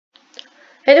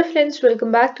Hello friends,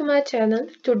 welcome back to my channel.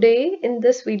 Today in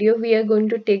this video we are going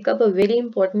to take up a very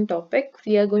important topic.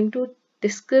 We are going to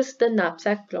discuss the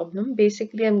knapsack problem.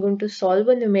 Basically I'm going to solve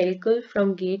a numerical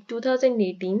from GATE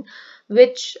 2018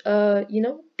 which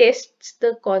tests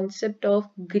the concept of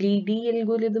greedy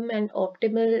algorithm and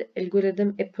optimal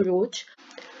algorithm approach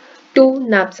to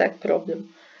knapsack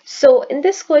problem. So in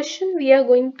this question we are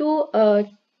going to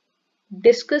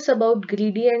discuss about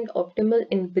greedy and optimal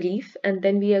in brief, and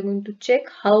then we are going to check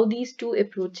how these two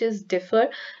approaches differ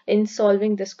in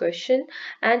solving this question.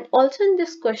 And also in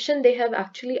this question they have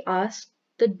actually asked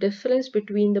the difference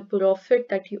between the profit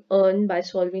that you earn by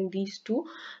solving these two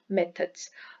methods.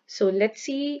 So let's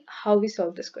see how we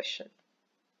solve this question.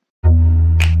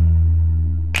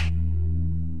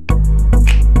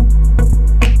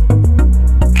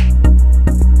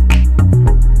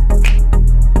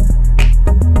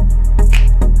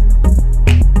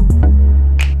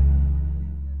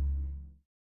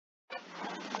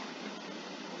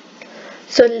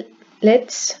 So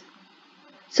let's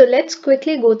So let's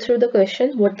quickly go through the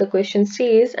question, what the question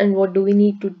says and what do we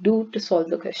need to do to solve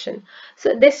the question.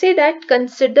 So they say that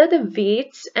consider the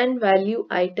weights and value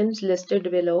items listed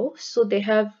below. So they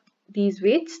have these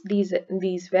weights,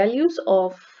 these values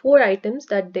of four items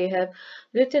that they have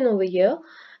written over here.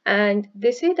 And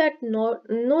they say that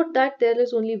note that there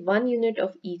is only one unit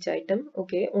of each item.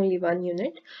 Okay, only one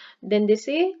unit. Then they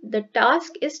say the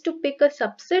task is to pick a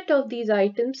subset of these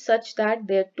items such that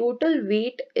their total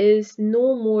weight is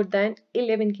no more than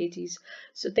 11 kgs.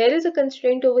 So there is a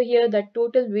constraint over here that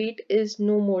total weight is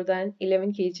no more than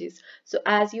 11 kgs. So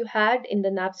as you had in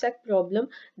the knapsack problem,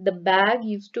 the bag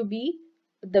used to be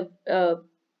the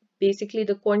basically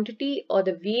the quantity or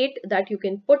the weight that you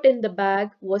can put in the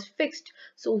bag was fixed.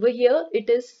 So over here it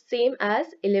is same as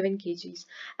 11 kgs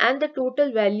and the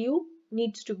total value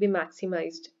needs to be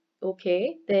maximized.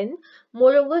 Okay, then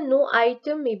moreover no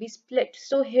item may be split.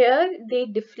 So here they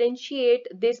differentiate,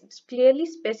 they clearly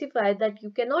specify that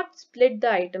you cannot split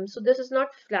the item. So this is not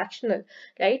fractional,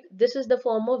 right? This is the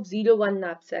form of 0 1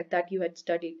 knapsack that you had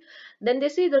studied. Then they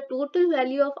say the total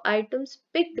value of items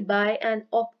picked by an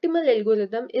optimal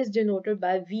algorithm is denoted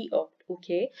by VOPT.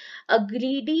 Okay, a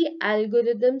greedy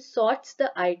algorithm sorts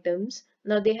the items.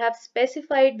 Now they have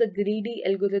specified the greedy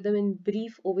algorithm in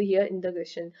brief over here in the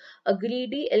question. A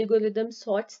greedy algorithm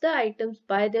sorts the items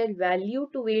by their value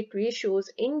to weight ratios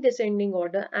in descending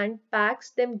order and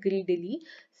packs them greedily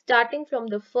starting from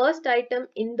the first item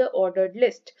in the ordered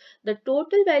list. The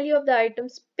total value of the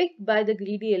items picked by the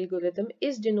greedy algorithm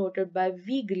is denoted by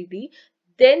V greedy.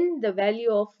 Then the value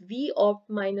of V opt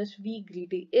minus V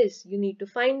greedy is. You need to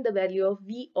find the value of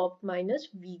V opt minus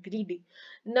V greedy.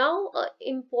 Now,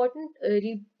 important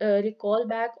recall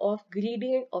back of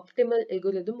greedy and optimal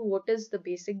algorithm. What is the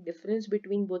basic difference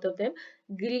between both of them?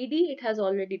 Greedy, it has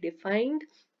already defined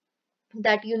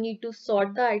that you need to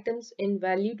sort the items in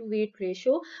value to weight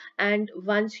ratio, and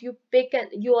once you pick, and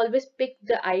you always pick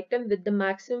the item with the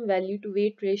maximum value to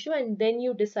weight ratio, and then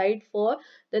you decide for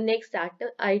the next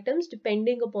items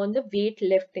depending upon the weight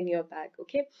left in your bag.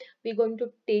 Okay, we're going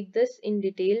to take this in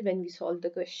detail when we solve the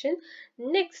question.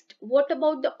 Next, what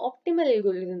about the optimal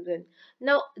algorithm then?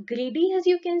 Now greedy, as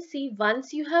you can see,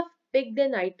 once you have picked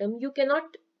an item you cannot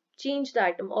change the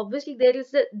item. Obviously there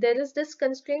is this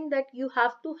constraint that you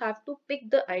have to pick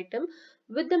the item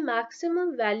with the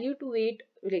maximum value to weight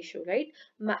ratio, right?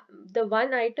 The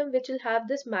one item which will have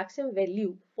this maximum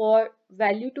value for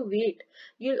value to weight,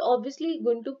 you're obviously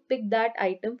going to pick that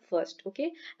item first.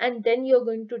 Okay, and then you're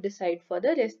going to decide for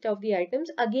the rest of the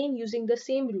items again using the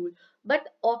same rule. But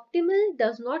optimal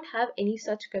does not have any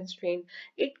such constraint.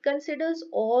 It considers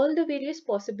all the various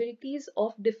possibilities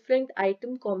of different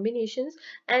item combinations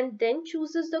and then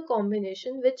chooses the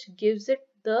combination which gives it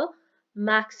the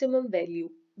maximum value.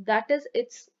 That is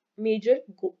its major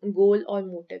goal or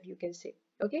motive, you can say.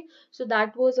 Okay, so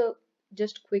that was a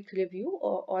just quick review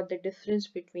or the difference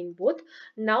between both.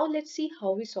 Now let's see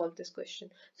how we solve this question.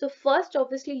 So first,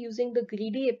 obviously using the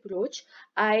greedy approach,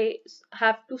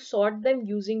 have to sort them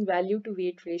using value to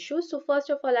weight ratio. So first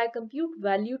of all I compute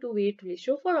value to weight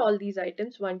ratio for all these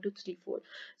items 1 2 3 4.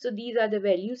 So these are the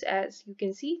values, as you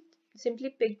can see, simply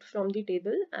picked from the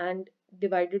table and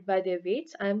divided by their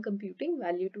weights. I am computing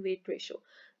value to weight ratio.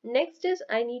 Next is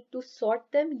I need to sort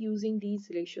them using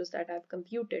these ratios that I've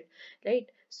computed, right?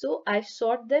 So I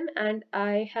sort them and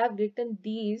I have written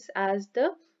these as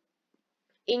the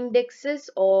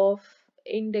indexes of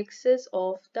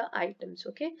the items.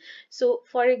 Okay, so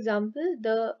for example,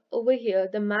 the over here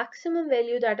the maximum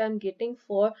value that I'm getting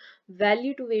for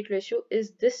value to weight ratio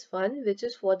is this one, which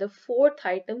is for the fourth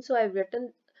item. So I've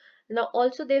written Now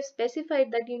also they've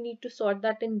specified that you need to sort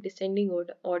that in descending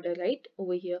order, right,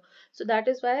 over here. So that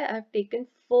is why I've taken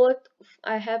fourth,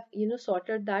 I have,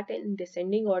 sorted that in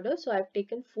descending order. So I've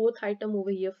taken fourth item over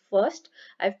here first.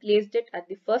 I've placed it at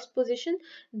the first position.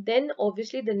 Then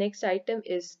obviously the next item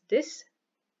is this,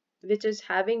 which is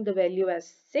having the value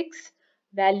as 6,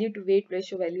 value to weight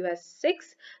ratio value as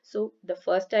 6. So the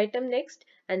first item next,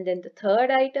 and then the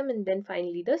third item, and then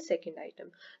finally the second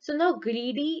item. So now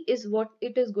greedy is what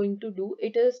it is going to do.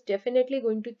 It is definitely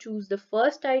going to choose the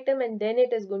first item, and then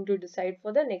it is going to decide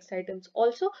for the next items.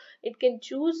 Also, it can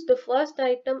choose the first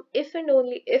item if and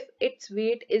only if its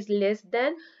weight is less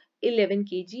than 11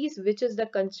 kgs, which is the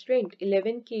constraint.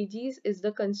 11 kgs is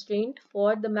the constraint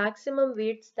for the maximum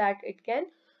weights that it can,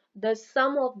 the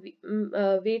sum of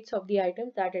weights of the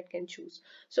items that it can choose.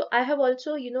 So I have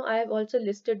also, I have also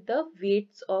listed the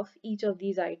weights of each of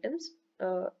these items,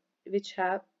 which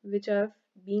have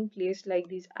been placed like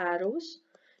these arrows.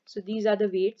 So these are the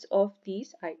weights of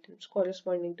these items.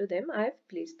 Corresponding to them, I have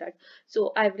placed that.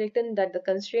 So I've written that the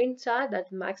constraints are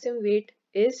that maximum weight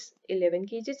is 11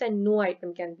 kgs and no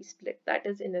item can be split. That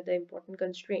is another important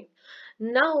constraint.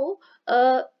 Now,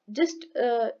 just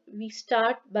we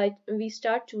start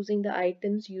choosing the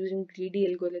items using greedy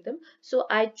algorithm. So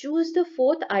I choose the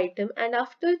fourth item, and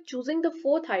after choosing the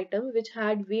fourth item, which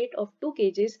had weight of 2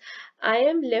 kgs, I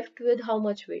am left with how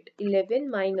much weight?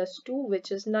 11 minus 2,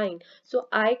 which is 9. So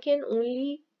I can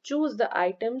only choose the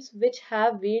items which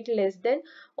have weight less than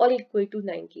or equal to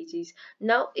 9 kgs.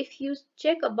 Now if you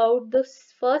check about the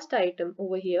first item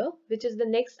over here, which is the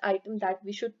next item that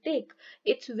we should take,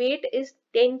 its weight is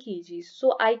 10 kgs,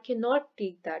 so I cannot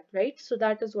take that, right? So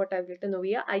that is what I've written over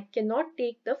here. I cannot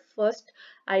take the first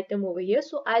item over here,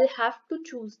 so I'll have to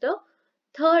choose the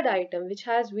third item which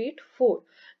has weight 4.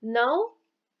 Now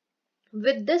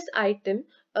with this item,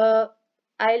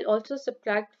 I'll also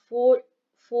subtract 4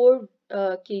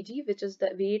 kg, which is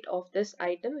the weight of this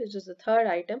item, which is the third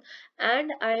item,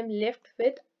 and I am left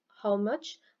with how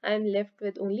much? I am left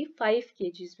with only 5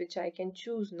 kgs, which I can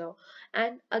choose now.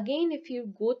 And again, if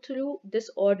you go through this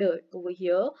order over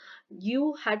here,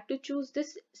 you had to choose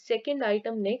this second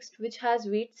item next, which has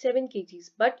weight 7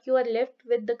 kgs, but you are left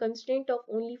with the constraint of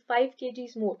only 5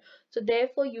 kgs more. So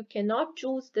therefore, you cannot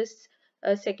choose this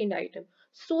second item.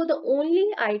 So the only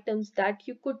items that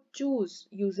you could choose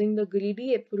using the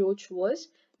greedy approach was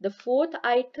the fourth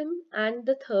item and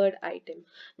the third item.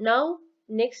 Now,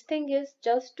 next thing is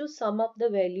just to sum up the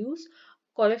values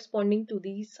corresponding to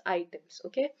these items.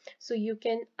 Okay, so you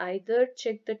can either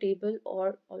check the table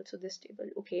or also this table.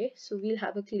 Okay, so we'll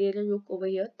have a clearer look over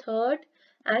here. Third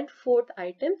and fourth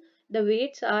item, the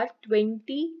weights are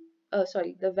 20,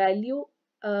 the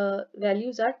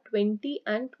values are 20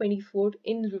 and 24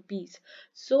 in rupees.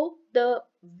 So the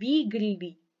V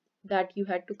greedy that you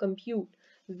had to compute,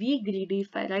 V greedy,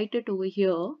 if I write it over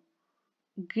here,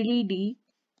 greedy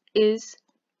is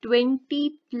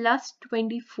 20 plus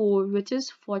 24, which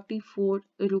is 44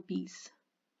 rupees,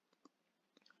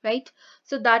 right?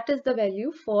 So that is the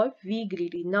value for V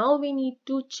greedy. Now we need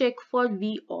to check for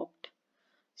V opt.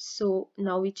 So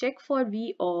now we check for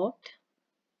V opt.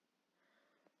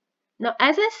 Now,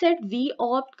 as I said, V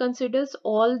opt considers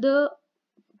all the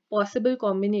possible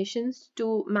combinations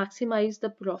to maximize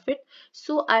the profit.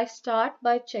 So I start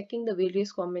by checking the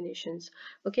various combinations.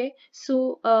 Okay,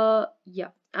 so yeah,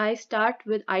 I start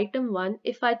with item 1.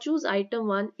 If I choose item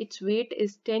 1, its weight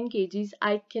is 10 kgs.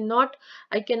 I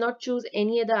cannot choose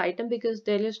any other item because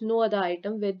there is no other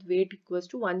item with weight equals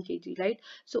to 1 kg, right?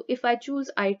 So if I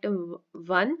choose item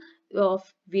 1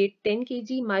 of weight 10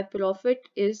 kg, my profit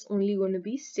is only going to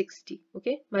be 60.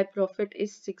 Okay, my profit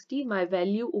is 60, my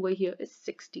value over here is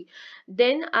 60.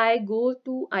 Then I go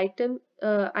to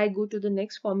the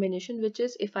next combination, which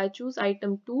is if I choose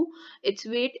item 2, its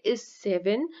weight is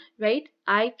 7, right?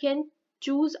 I can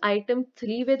choose item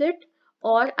 3 with it,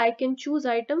 or I can choose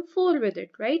item 4 with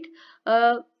it, right?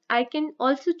 I can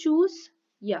also choose,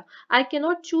 yeah, I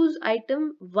cannot choose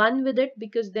item 1 with it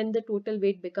because then the total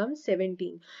weight becomes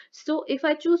 17. So if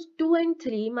I choose 2 and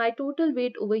 3, my total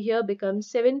weight over here becomes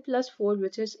 7 plus 4,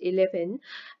 which is 11,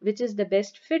 which is the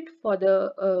best fit for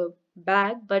the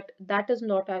bag, but that is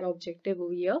not our objective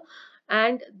over here.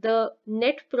 And the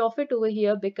net profit over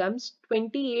here becomes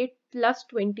 28 plus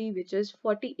 20, which is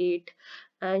 48.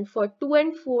 And for 2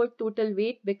 and 4, total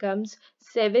weight becomes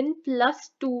 7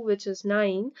 plus 2, which is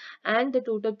 9, and the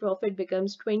total profit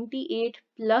becomes 28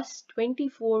 plus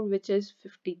 24, which is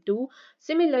 52.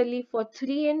 Similarly, for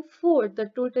 3 and 4,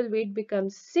 the total weight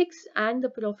becomes 6 and the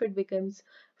profit becomes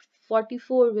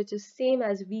 44, which is same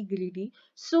as V greedy.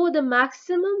 So the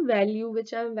maximum value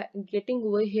which I'm getting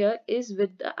over here is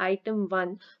with the item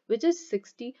 1, which is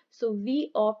 60. So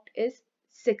V opt is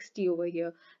 60 over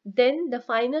here. Then the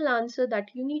final answer that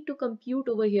you need to compute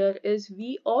over here is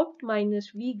V opt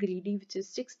minus V greedy, which is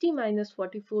 60 minus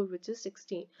 44, which is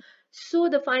 16. So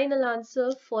the final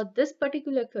answer for this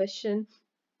particular question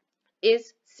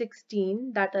is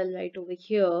 16, that I'll write over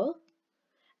here.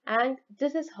 And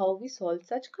this is how we solve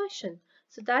such question.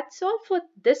 So that's all for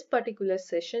this particular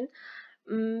session.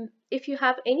 If you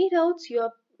have any doubts, you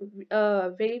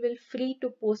are very well free to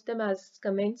post them as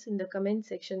comments in the comment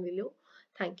section below.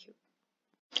 Thank you.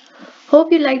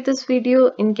 Hope you liked this video.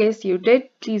 In case you did,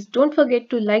 please don't forget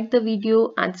to like the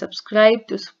video and subscribe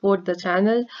to support the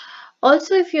channel.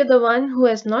 Also, if you're the one who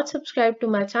has not subscribed to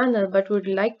my channel but would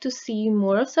like to see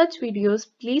more of such videos,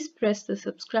 please press the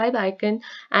subscribe icon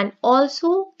and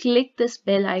also click this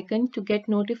bell icon to get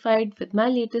notified with my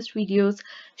latest videos.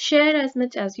 Share as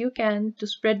much as you can to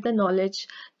spread the knowledge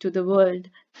to the world.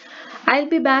 I'll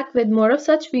be back with more of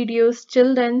such videos.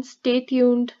 Till then, stay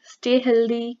tuned, stay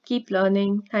healthy, keep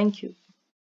learning. Thank you.